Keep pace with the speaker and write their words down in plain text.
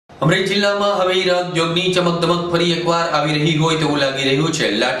અમરેલી જિલ્લામાં હવે હીરા ઉદ્યોગની ચમકદમક ફરી એકવાર આવી રહી હોય તેવું લાગી રહ્યું છે।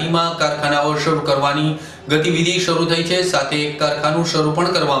 લાઠીમાં કારખાનાઓ શરૂ કરવાની ગતિવિધિ શરૂ થઈ છે, સાથે એક કારખાનું શરૂ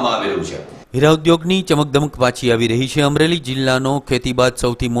પણ કરવામાં આવેલું છે। હીરા ઉદ્યોગની ચમકદમક પાછી આવી રહી છે। અમરેલી જિલ્લાનો ખેતી બાદ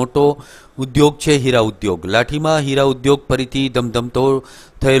સૌથી મોટો ઉદ્યોગ છે હીરા ઉદ્યોગ। લાઠીમાં હીરા ઉદ્યોગ ફરીથી ધમધમતો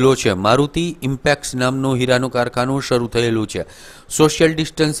થયેલો છે। મારુતિ ઇમ્પેક્સ નામનું હીરાનું કારખાનું શરૂ થયેલું છે। સોશિયલ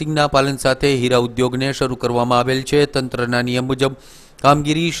ડિસ્ટન્સિંગના પાલન સાથે હીરા ઉદ્યોગને શરૂ કરવામાં આવેલ છે। તંત્રના નિયમ મુજબ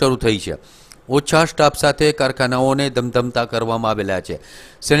કામગીરી શરૂ થઈ છે। ઓછા સ્ટાફ સાથે કારખાનાઓને ધમધમતા કરવામાં આવેલા છે।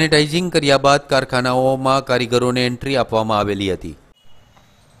 સેનેટાઇઝિંગ કર્યા બાદ કારખાનાઓમાં કારીગરોને એન્ટ્રી આપવામાં આવેલી હતી।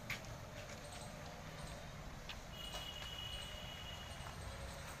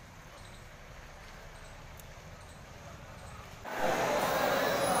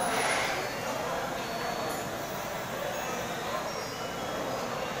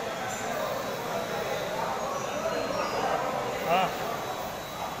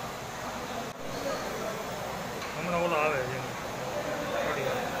 હમણાં ઓલા આવે છે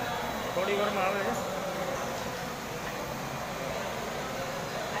થોડી વારમાં આવે છે।